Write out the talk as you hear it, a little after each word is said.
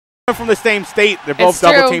from the same state. They're both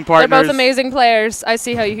double team partners. They're both amazing players. I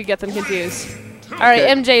see how you could get them confused. All right,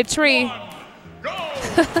 MJ Tree.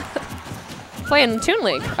 Playing Toon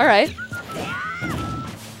League. All right.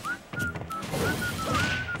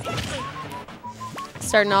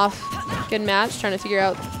 Starting off, good match. Trying to figure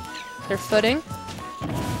out their footing.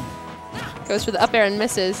 Goes for the up air and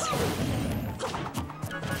misses.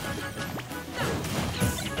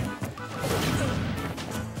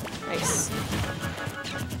 Nice.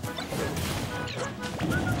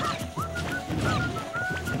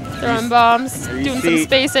 Throwing bombs, doing some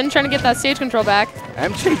space in, trying to get that stage control back.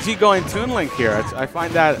 MJG going Toon Link here. I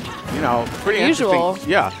find that, you know, pretty usual.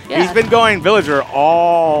 Interesting. Yeah. He's been going Villager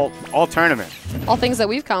all tournament. All things that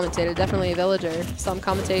we've commentated, definitely Villager. Some we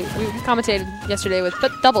commentated yesterday with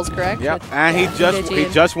doubles, correct? Yep, and he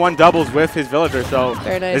just won doubles with his Villager, so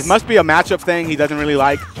very nice. This must be a matchup thing. He doesn't really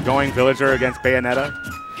like going Villager against Bayonetta.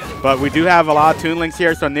 But we do have a lot of Toon Links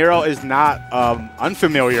here, so Nero is not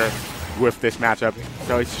unfamiliar with this matchup,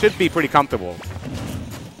 so it should be pretty comfortable.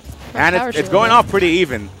 And it's going off pretty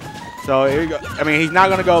even. So, I mean, he's not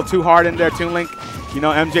going to go too hard in there, Toon Link. You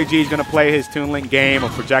know, MJG is going to play his Toon Link game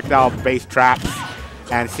of projectile-based traps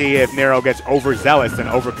and see if Nero gets overzealous and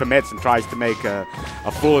overcommits and tries to make a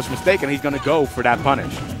foolish mistake, and he's going to go for that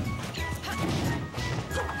punish.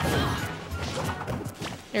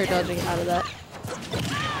 You're dodging out of that.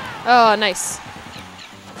 Oh, nice.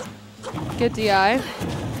 Good DI.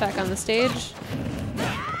 Back on the stage.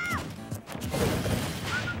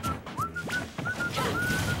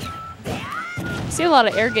 See a lot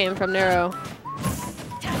of air game from Nero,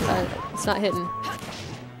 but it's not hitting.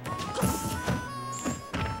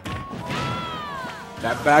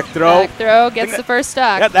 That back throw. Back throw gets the first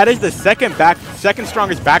stock. Yeah, that is the second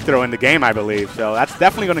strongest back throw in the game, I believe. So that's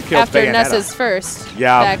definitely going to kill After Bayonetta. Ness's first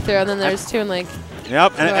back throw, and then there's Toon Link.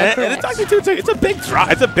 Yep, and it's actually it's a big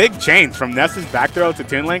drop. It's a big change from Ness's back throw to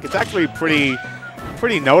Toon Link. It's actually pretty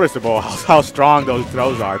noticeable how strong those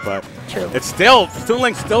throws are, but it's still Toon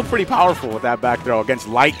Link's still pretty powerful with that back throw against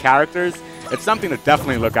light characters. It's something to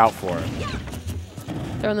definitely look out for.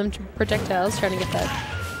 Throwing them projectiles, trying to get that.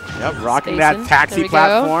 Yep, rocking that taxi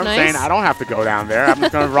platform, saying I don't have to go down there. I'm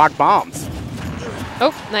just going to rock bombs.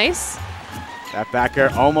 Oh, nice. That back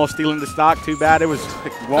air almost stealing the stock. Too bad it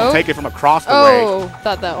won't take it from across the way. Oh,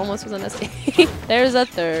 thought that almost was an SD. There's a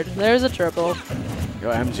third. There's a triple.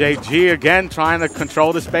 Yo, MJG again trying to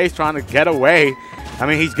control the space, trying to get away. I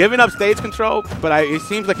mean, he's giving up stage control, but it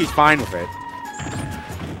seems like he's fine with it.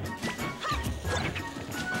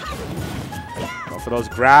 Go for those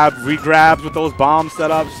re-grabs with those bomb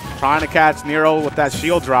setups. Trying to catch Nero with that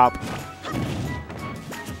shield drop.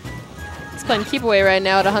 He's playing keep away right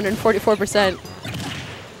now at 144%.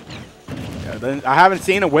 I haven't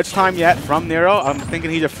seen a witch time yet from Nero. I'm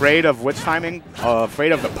thinking he's afraid of witch timing,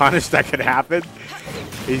 afraid of the punish that could happen.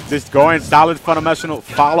 He's just going solid fundamental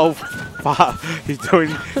he's doing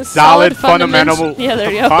solid fundamental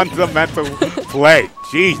fundamental play.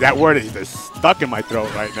 Jeez, that word is just stuck in my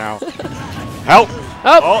throat right now. Help!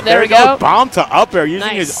 Oh, there we go. Bomb to up air, using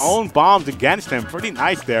his own bombs against him. Pretty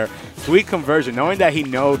nice there. Sweet conversion, showing that he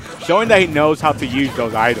knows how to use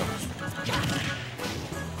those items.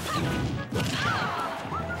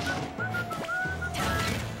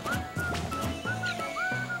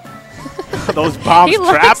 Those bombs trapping him. He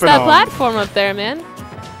likes that platform up there, man.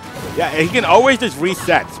 Yeah, he can always just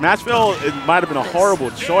reset. Smashville, it might have been a horrible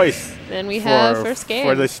choice. Then we have first game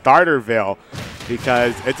for the starterville,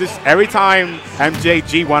 because it's just every time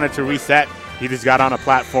MJG wanted to reset, he just got on a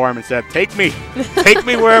platform and said, "Take me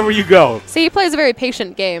wherever you go." See, he plays a very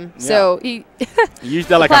patient game, so he used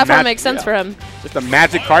that like the platform makes sense for him. Just a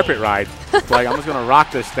magic carpet ride. It's like, I'm just gonna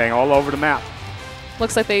rock this thing all over the map.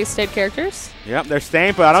 Looks like they stayed characters. Yep, they're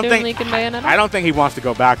staying, but I don't think he wants to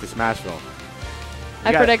go back to Smashville.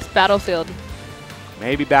 I predict Battlefield.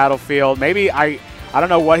 Maybe Battlefield. Maybe I don't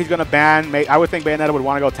know what he's gonna ban. I would think Bayonetta would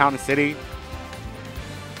want to go Town and City,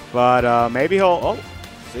 but maybe he'll. Oh,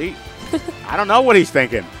 see, I don't know what he's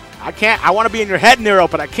thinking. I can't. I want to be in your head, Nero,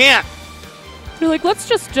 but I can't. You're like, let's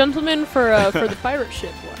just gentlemen for the pirate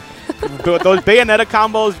ship. Those Bayonetta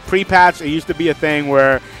combos pre-patch, it used to be a thing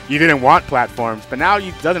where you didn't want platforms, but now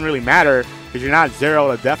it doesn't really matter because you're not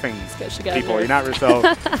zero to deafing people. You're not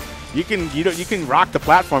so you can rock the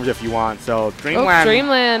platforms if you want. So Dreamland. Oh,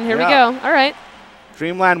 Dreamland, here we go. All right.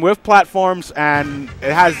 Dreamland with platforms, and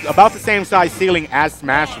it has about the same size ceiling as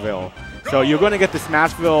Smashville. So you're going to get the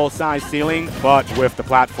Smashville size ceiling, but with the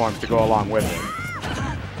platforms to go along with it.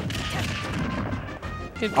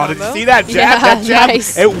 Good combo. Did you see that jab? Yeah, that jab,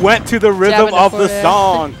 nice. it went to the rhythm of the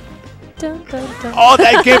song. Oh,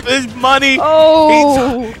 that gift is money.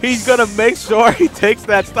 Oh. He's going to make sure he takes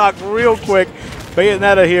that stock real quick.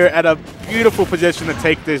 Bayonetta here at a beautiful position to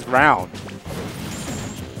take this round.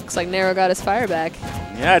 Looks like Nero got his fire back.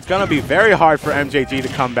 Yeah, it's going to be very hard for MJG to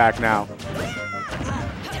come back now.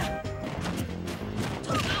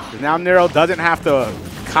 Now Nero doesn't have to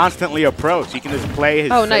constantly approach. He can just play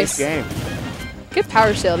his safe game. Good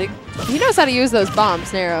power shield. He knows how to use those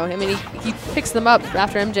bombs, Nero. I mean, he picks them up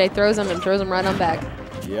after MJ throws them and throws them right on back.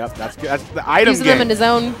 Yep, that's good. That's the item Using game. them in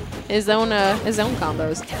his own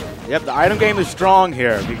combos. Yep, the item game is strong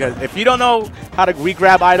here because if you don't know how to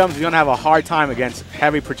re-grab items, you're gonna have a hard time against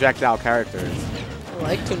heavy projectile characters. I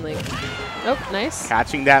like Toon Link. Oh, nice.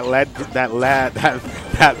 Catching that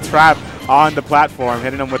trap on the platform,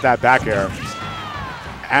 hitting him with that back air.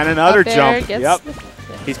 And another jump. Yep.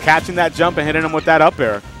 He's catching that jump and hitting him with that up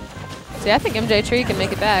air. See, I think MJ Tree can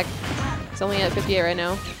make it back. He's only at 58 right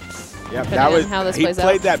now. Yep, he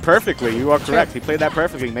played that perfectly. You are correct. He played that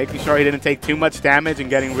perfectly, making sure he didn't take too much damage and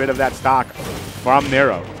getting rid of that stock from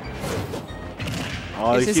Nero.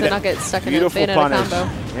 Oh, you see that not get stuck in beautiful punish. Combo.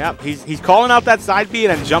 Yep, he's calling out that side beat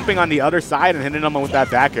and jumping on the other side and hitting him with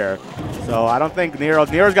that back air. So I don't think Nero's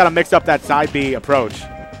got to mix up that side B approach.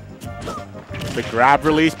 The grab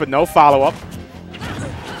release, but no follow-up.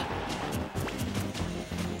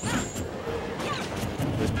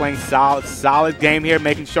 Just playing solid game here,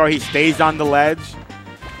 making sure he stays on the ledge.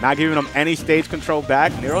 Not giving him any stage control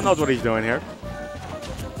back. Nero knows what he's doing here.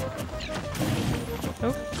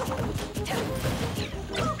 Oh.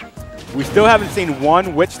 We still haven't seen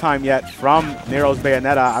one witch time yet from Nero's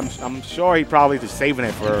Bayonetta. I'm sure he's probably just saving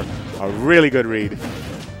it for a really good read.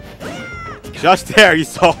 Just there, you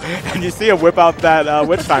saw, and you see him whip out that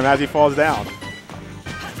witch time as he falls down.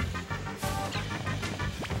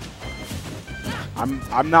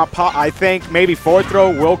 I think maybe forward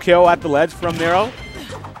throw will kill at the ledge from Nero,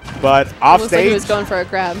 but off stage. Looks like he was going for a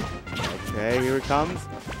grab. Okay, here it comes.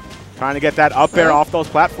 Trying to get that up air off those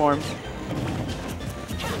platforms.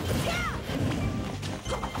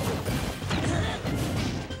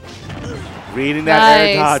 Reading that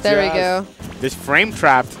air dodge. There we go. This frame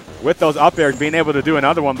trapped with those up airs, being able to do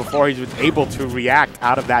another one before he was able to react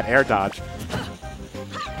out of that air dodge.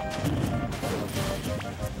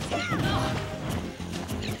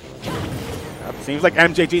 Seems like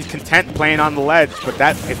MJG's content playing on the ledge, but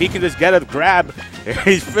if he can just get a grab,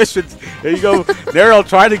 he's fishing. There you go. Nero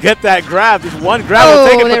trying to get that grab. Just one grab will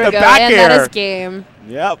take it with the back air. That is game.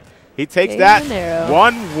 Yep. He takes that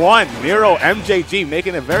 1-1. Nero MJG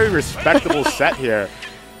making a very respectable set here.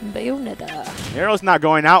 Bayonetta. Nero's not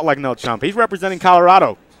going out like no chump. He's representing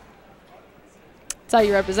Colorado. That's how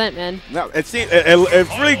you represent, man. No, it's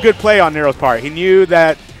really good play on Nero's part. He knew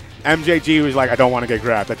that MJG was like, I don't want to get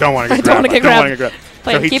grabbed. I don't want to get grabbed. I don't want to get grabbed.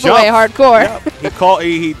 Playing keep away hardcore. Yep.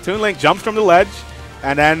 He Toon Link jumps from the ledge,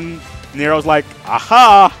 and then Nero's like,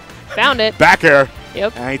 aha! Found it. Back air.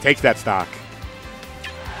 Yep. And he takes that stock.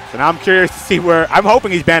 So now I'm curious to see where. I'm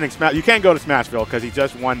hoping he's banning Smash. You can't go to Smashville because he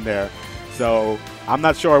just won there. So I'm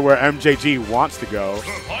not sure where MJG wants to go.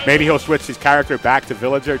 Maybe he'll switch his character back to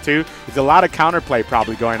Villager too. There's a lot of counterplay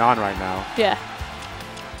probably going on right now. Yeah.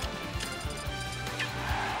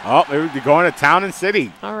 Oh, they're going to Town and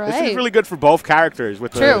City. All right. This is really good for both characters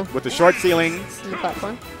with the short ceilings. And the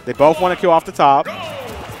platform. They both want to kill off the top.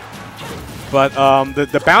 But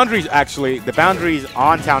the boundaries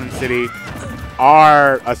on Town and City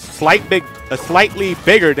are slightly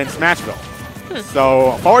bigger than Smashville.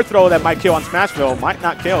 So a forward throw that might kill on Smashville might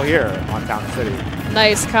not kill here on Town and City.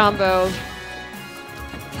 Nice combo.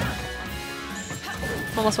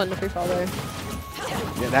 Almost went into free fall there.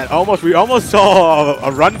 Yeah, we almost saw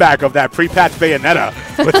a run back of that pre-patch Bayonetta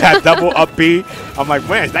with that double up B. I'm like,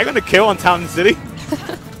 man, is that going to kill on Town and City?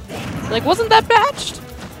 Like, wasn't that patched?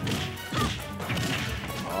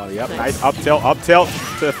 Oh, yep, nice up tilt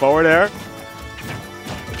to the forward air.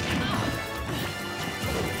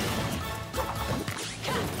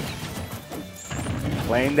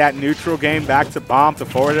 Playing that neutral game back to bomb to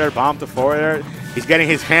forward air, bomb to forward air. He's getting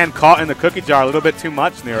his hand caught in the cookie jar a little bit too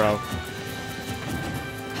much, Nero.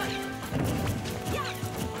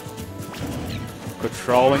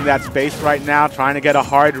 Controlling that space right now, trying to get a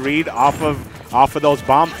hard read off of those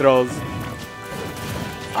bomb throws.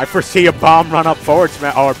 I foresee a bomb run up forward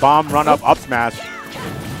smash or bomb run up smash.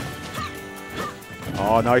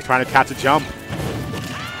 Oh no, he's trying to catch a jump.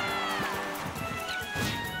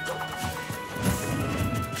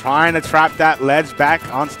 Trying to trap that ledge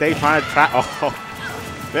back on stage, trying to trap.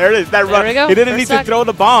 Oh, there it is. That run. He didn't need to throw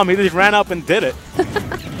the bomb. He just ran up and did it.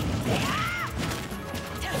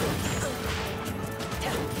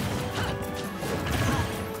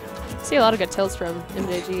 See a lot of good tilts from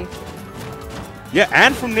MJG. Yeah,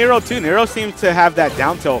 and from Nero too. Nero seems to have that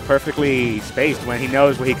down tilt perfectly spaced when he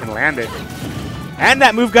knows where he can land it. And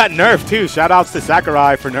that move got nerfed too. Shout outs to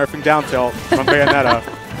Sakurai for nerfing down tilt from Bayonetta.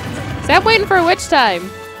 See, I'm waiting for a witch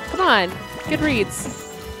time. Come on. Good reads.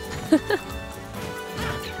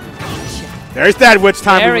 There's that witch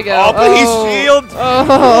time. There we go. Oh, but he's shield.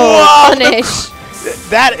 Oh, punish.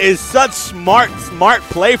 That is such smart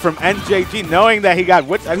play from MJG, knowing that he got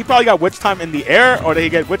witch. He probably got witch time in the air, or did he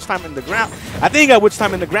get witch time in the ground? I think he got witch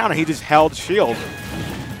time in the ground, and he just held shield.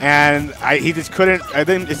 And he just couldn't. I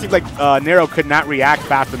think it seemed like Nero could not react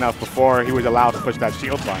fast enough before he was allowed to push that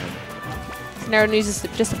shield button. Nero needs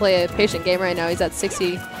just to play a patient game right now. He's at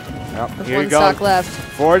 60 with here one stock left.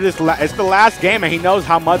 For this, it's the last game, and he knows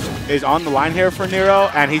how much is on the line here for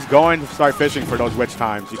Nero, and he's going to start fishing for those witch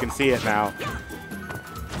times. You can see it now.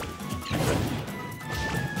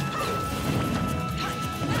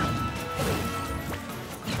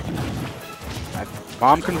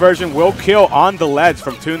 Bomb conversion will kill on the ledge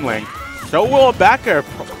from Toon Link. So will a back air,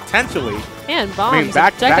 potentially. And bombs.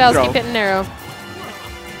 Projectiles keep hitting Nero.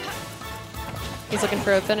 He's looking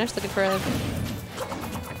for a finish, looking for a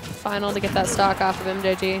final to get that stock off of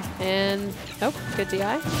MJG. And, nope, good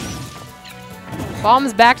DI.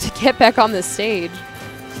 Bomb's back to get back on the stage.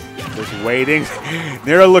 Just waiting.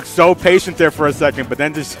 Nero looked so patient there for a second, but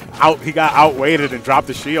then just he got outweighted and dropped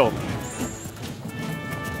the shield.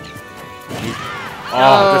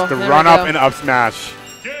 Oh, just the run up and up smash.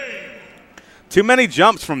 Too many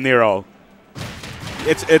jumps from Nero.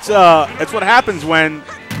 It's what happens when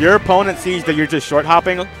your opponent sees that you're just short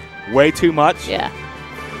hopping way too much. Yeah.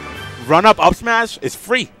 Run up smash is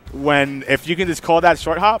free. If you can just call that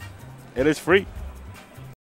short hop, it is free.